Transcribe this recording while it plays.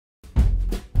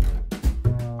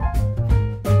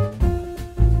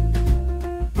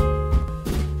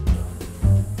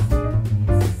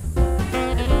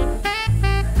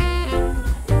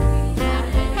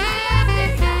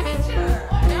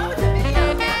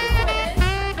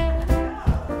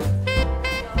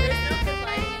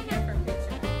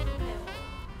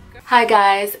Hi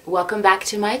guys, welcome back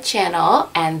to my channel,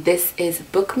 and this is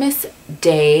Bookmas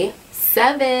Day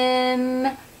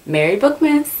 7. Merry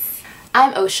Bookmas!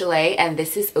 I'm OhSheReads and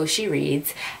this is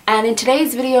OhSheReads, and in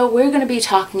today's video we're going to be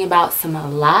talking about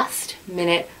some last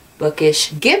minute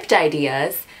bookish gift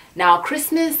ideas. Now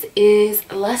Christmas is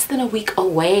less than a week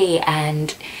away,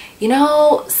 and you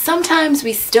know, sometimes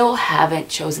we still haven't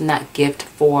chosen that gift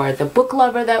for the book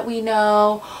lover that we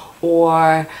know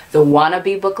or the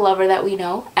wannabe book lover that we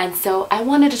know. And so I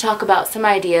wanted to talk about some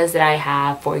ideas that I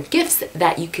have for gifts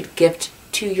that you could gift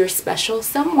to your special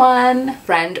someone,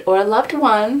 friend or loved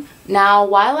one. Now,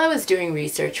 while I was doing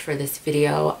research for this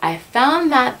video, I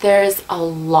found that there's a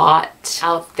lot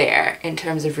out there in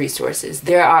terms of resources.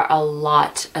 There are a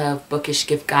lot of bookish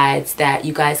gift guides that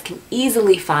you guys can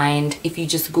easily find if you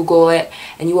just Google it,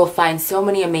 and you will find so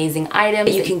many amazing items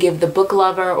that you can give the book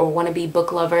lover or wannabe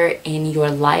book lover in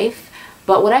your life.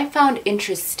 But what I found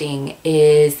interesting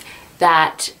is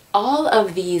that all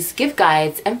of these gift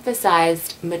guides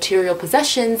emphasized material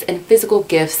possessions and physical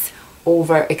gifts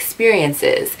over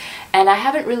experiences. And I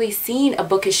haven't really seen a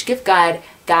bookish gift guide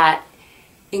that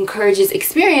encourages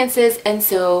experiences, and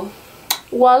so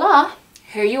voila,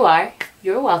 here you are.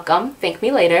 You're welcome. Thank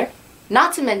me later.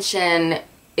 Not to mention,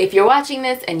 if you're watching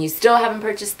this and you still haven't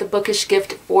purchased the bookish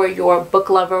gift for your book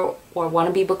lover or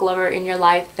wannabe book lover in your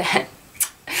life, then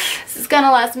this is kind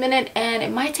of last minute and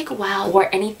it might take a while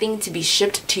for anything to be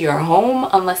shipped to your home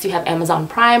unless you have Amazon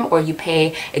Prime or you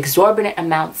pay exorbitant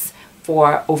amounts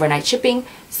for overnight shipping.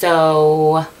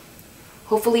 So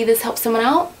hopefully this helps someone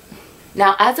out.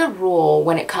 Now, as a rule,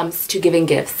 when it comes to giving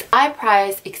gifts, I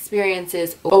prize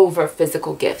experiences over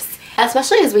physical gifts,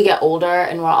 especially as we get older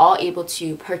and we're all able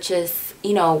to purchase,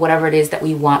 you know, whatever it is that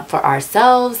we want for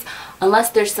ourselves.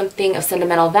 Unless there's something of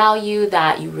sentimental value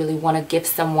that you really want to gift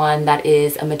someone that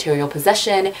is a material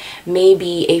possession,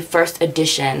 maybe a first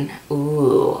edition.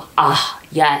 Ooh,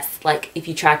 yes. Like if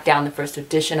you track down the first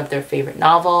edition of their favorite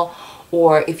novel,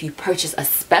 or if you purchase a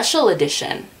special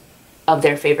edition of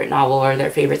their favorite novel or their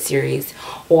favorite series,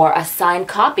 or a signed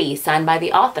copy signed by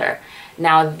the author.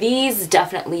 Now, these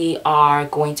definitely are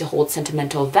going to hold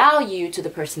sentimental value to the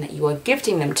person that you are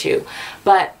gifting them to.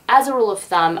 But as a rule of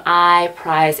thumb, I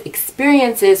prize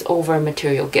experiences over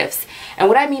material gifts. And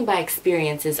what I mean by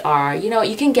experiences are, you know,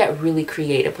 you can get really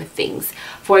creative with things.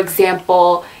 For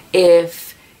example,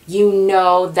 if you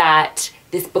know that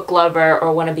this book lover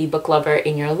or wannabe book lover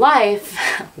in your life,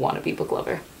 wannabe book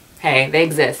lover, hey, they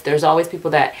exist. There's always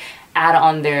people that add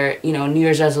on their, you know, New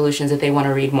Year's resolutions that they want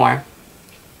to read more.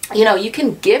 You know, you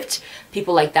can gift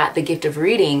people like that the gift of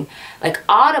reading. Like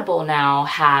Audible now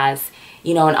has,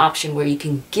 you know, an option where you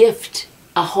can gift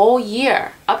a whole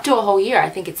year, up to a whole year. I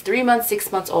think it's 3 months, 6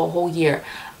 months, or a whole year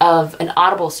of an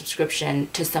Audible subscription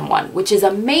to someone, which is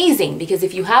amazing, because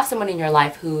if you have someone in your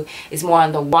life who is more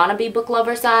on the wannabe book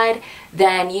lover side,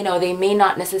 then, you know, they may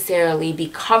not necessarily be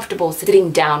comfortable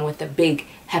sitting down with a big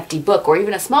hefty book or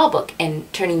even a small book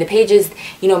and turning the pages.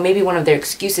 You know, maybe one of their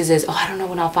excuses is, oh, I don't know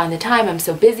when I'll find the time, I'm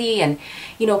so busy. And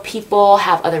you know, people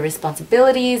have other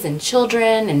responsibilities and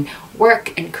children and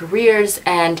work and careers,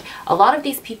 and a lot of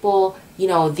these people, you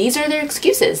know, these are their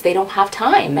excuses. They don't have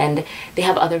time and they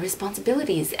have other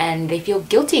responsibilities and they feel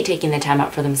guilty taking the time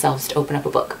out for themselves to open up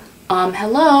a book.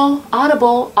 Hello,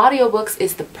 Audible. Audiobooks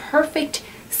is the perfect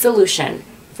solution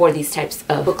for these types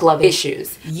of book love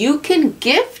issues. You can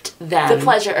gift them the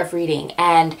pleasure of reading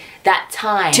and that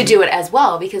time to do it as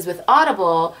well, because with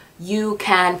Audible, you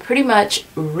can pretty much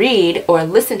read or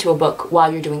listen to a book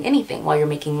while you're doing anything, while you're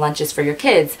making lunches for your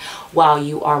kids, while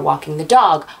you are walking the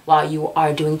dog, while you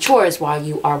are doing chores, while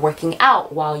you are working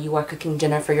out, while you are cooking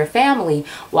dinner for your family,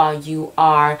 while you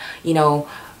are, you know,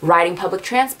 riding public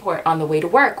transport on the way to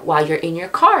work, while you're in your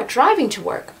car driving to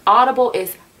work. Audible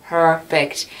is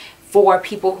perfect for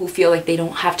people who feel like they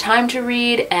don't have time to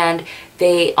read and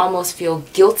they almost feel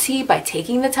guilty by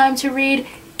taking the time to read.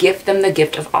 Gift them the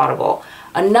gift of Audible.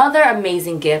 Another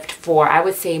amazing gift for, I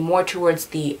would say, more towards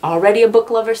the already a book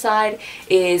lover side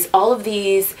is all of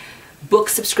these book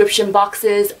subscription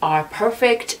boxes are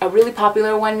perfect. A really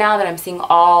popular one now that I'm seeing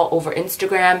all over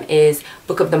Instagram is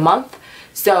Book of the Month.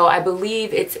 So I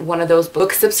believe it's one of those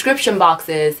book subscription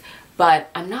boxes, but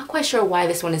I'm not quite sure why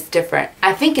this one is different.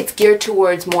 I think it's geared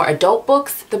towards more adult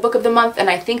books, the Book of the Month, and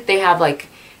I think they have like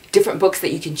different books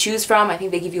that you can choose from. I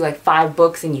think they give you like 5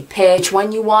 books and you pick which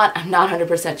one you want. I'm not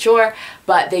 100% sure,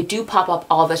 but they do pop up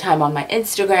all the time on my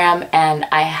Instagram, and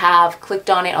I have clicked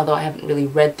on it, although I haven't really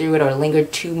read through it or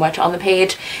lingered too much on the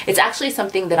page. It's actually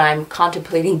something that I'm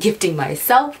contemplating gifting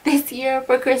myself this year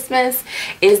for Christmas,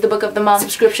 is the Book of the Month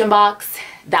subscription box.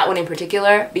 That one in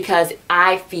particular, because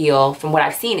I feel from what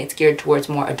I've seen it's geared towards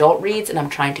more adult reads, and I'm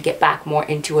trying to get back more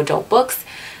into adult books.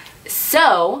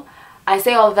 So I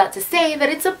say all of that to say that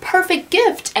it's a perfect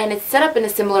gift, and it's set up in a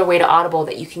similar way to Audible,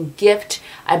 that you can gift,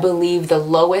 I believe the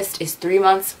lowest is 3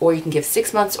 months, or you can give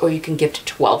 6 months, or you can gift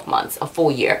 12 months, a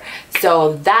full year.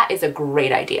 So that is a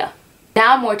great idea.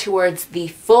 Now more towards the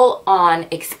full-on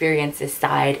experiences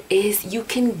side is you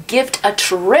can gift a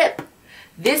trip.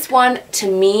 This one to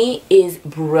me is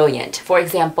brilliant. For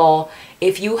example,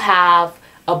 if you have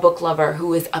a book lover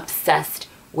who is obsessed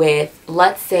with,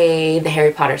 let's say, the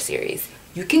Harry Potter series,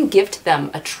 you can gift them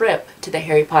a trip to the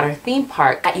Harry Potter theme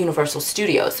park at Universal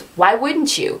Studios. Why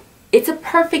wouldn't you? It's a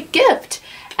perfect gift.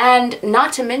 And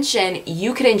not to mention,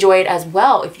 you can enjoy it as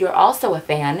well if you're also a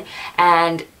fan,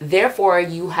 and therefore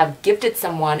you have gifted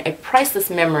someone a priceless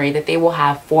memory that they will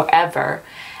have forever,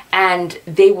 and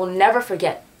they will never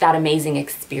forget that amazing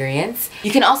experience.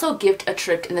 You can also gift a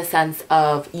trip in the sense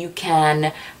of you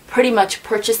can pretty much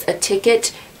purchase a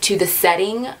ticket to the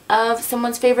setting of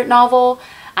someone's favorite novel.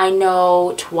 I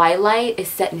know Twilight is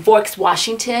set in Forks,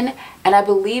 Washington, and I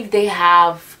believe they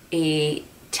have a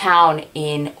town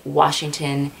in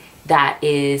Washington that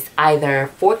is either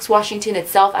Forks, Washington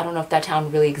itself, I don't know if that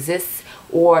town really exists,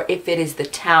 or if it is the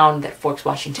town that Forks,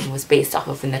 Washington was based off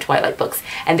of in the Twilight books.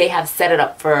 And they have set it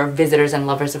up for visitors and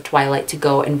lovers of Twilight to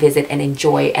go and visit and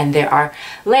enjoy. And there are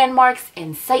landmarks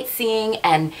and sightseeing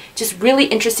and just really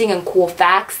interesting and cool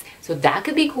facts. So that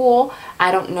could be cool.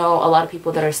 I don't know a lot of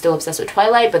people that are still obsessed with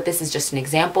Twilight, but this is just an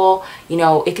example. You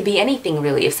know, it could be anything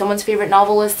really. If someone's favorite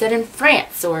novel is set in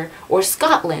France or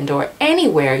Scotland or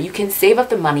anywhere, you can save up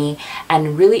the money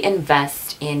and really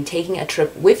invest in taking a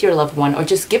trip with your loved one, or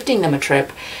just gifting them a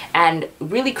trip and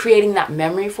really creating that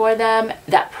memory for them,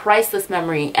 that priceless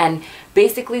memory, and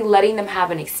basically letting them have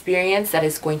an experience that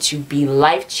is going to be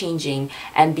life-changing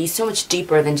and be so much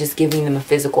deeper than just giving them a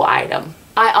physical item.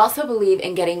 I also believe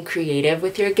in getting creative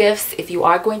with your gifts. If you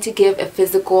are going to give a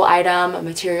physical item, a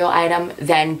material item,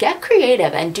 then get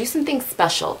creative and do something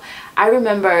special. I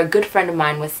remember a good friend of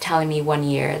mine was telling me one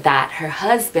year that her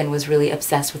husband was really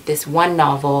obsessed with this one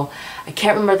novel. I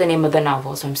can't remember the name of the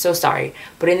novel, so I'm so sorry.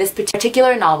 But in this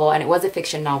particular novel, and it was a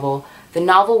fiction novel, the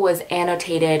novel was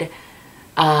annotated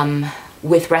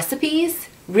with recipes,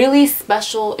 really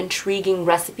special, intriguing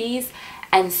recipes.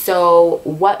 And so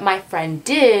what my friend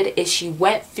did is she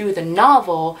went through the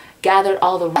novel, gathered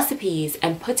all the recipes,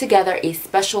 and put together a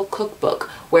special cookbook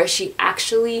where she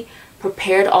actually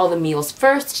prepared all the meals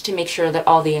first to make sure that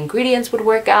all the ingredients would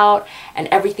work out and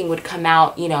everything would come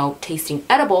out, you know, tasting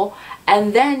edible.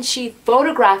 And then she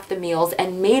photographed the meals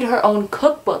and made her own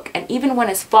cookbook, and even went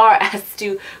as far as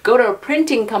to go to a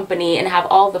printing company and have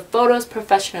all the photos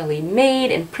professionally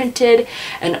made and printed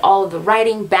and all of the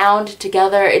writing bound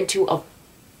together into a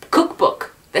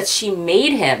cookbook that she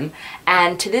made him.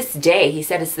 And to this day, he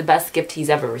said it's the best gift he's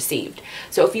ever received.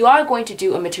 So if you are going to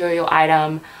do a material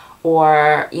item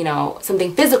or, you know,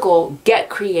 something physical, get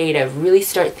creative. Really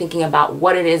start thinking about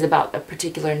what it is about a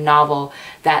particular novel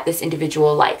that this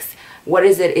individual likes. What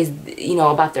is it you know,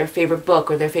 about their favorite book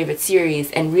or their favorite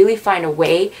series, and really find a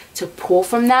way to pull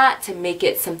from that to make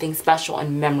it something special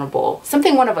and memorable,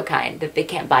 something one of a kind that they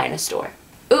can't buy in a store.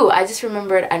 Ooh, I just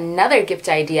remembered another gift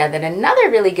idea that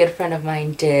another really good friend of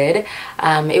mine did.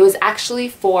 It was actually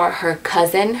for her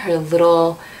cousin, her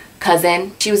little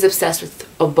cousin. She was obsessed with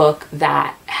a book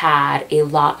that had a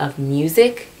lot of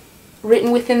music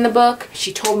written within the book.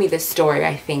 She told me this story,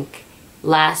 I think,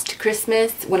 last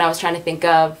Christmas when I was trying to think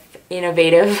of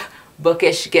innovative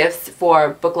bookish gifts for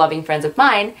book-loving friends of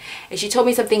mine, and she told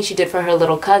me something she did for her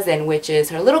little cousin, which is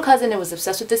her little cousin was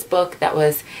obsessed with this book that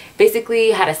was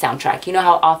basically had a soundtrack. You know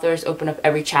how authors open up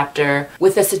every chapter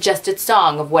with a suggested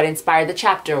song of what inspired the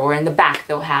chapter, or in the back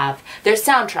they'll have their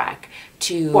soundtrack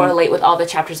to correlate with all the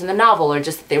chapters in the novel, or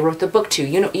just that they wrote the book to.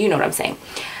 You know what I'm saying.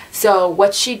 So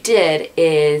what she did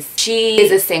is, she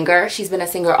is a singer. She's been a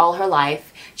singer all her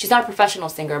life. She's not a professional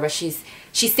singer, but she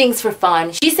sings for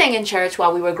fun. She sang in church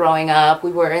while we were growing up.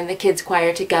 We were in the kids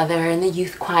choir together, in the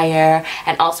youth choir,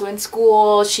 and also in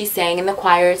school. She sang in the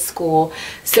choir at school.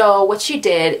 So what she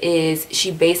did is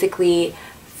she basically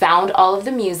found all of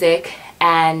the music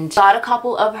and got a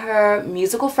couple of her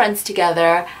musical friends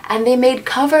together, and they made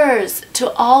covers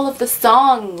to all of the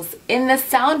songs in the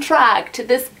soundtrack to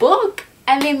this book.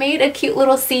 And they made a cute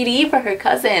little CD for her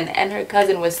cousin, and her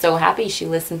cousin was so happy. She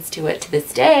listens to it to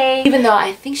this day. Even though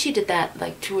I think she did that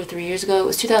like 2 or 3 years ago. It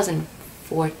was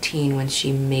 2014 when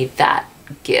she made that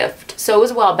gift. So it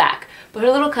was a while back. But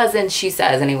her little cousin, she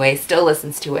says anyway, still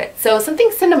listens to it. So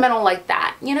something sentimental like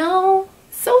that, you know?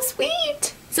 So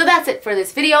sweet. So that's it for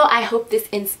this video. I hope this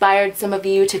inspired some of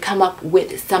you to come up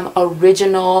with some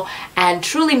original and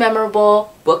truly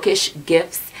memorable bookish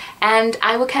gifts. And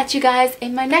I will catch you guys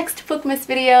in my next Bookmas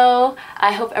video.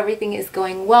 I hope everything is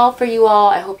going well for you all.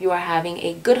 I hope you are having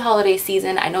a good holiday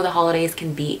season. I know the holidays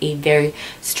can be a very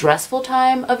stressful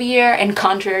time of year, and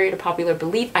contrary to popular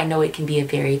belief, I know it can be a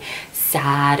very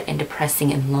sad and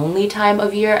depressing and lonely time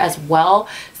of year as well.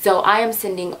 So I am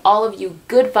sending all of you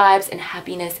good vibes and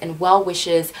happiness and well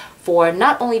wishes for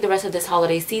not only the rest of this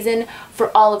holiday season,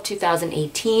 for all of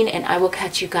 2018, and I will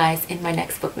catch you guys in my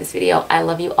next Bookmas video. I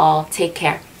love you all. Take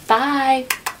care. Bye.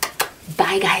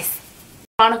 Bye, guys.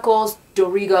 Chronicles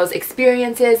Dorigo's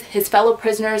experiences, his fellow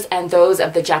prisoners, and those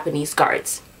of the Japanese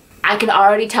guards. I can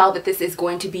already tell that this is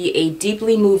going to be a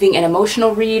deeply moving and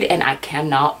emotional read, and I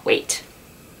cannot wait.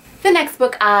 The next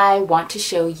book I want to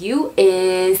show you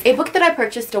is a book that I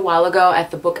purchased a while ago at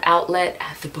the book outlet,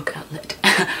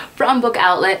 from Book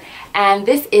Outlet, and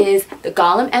this is The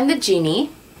Golem and the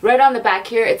Genie. Right on the back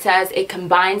here it says it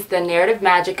combines the narrative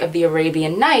magic of the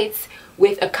Arabian Nights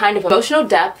with a kind of emotional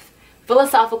depth,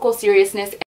 philosophical seriousness,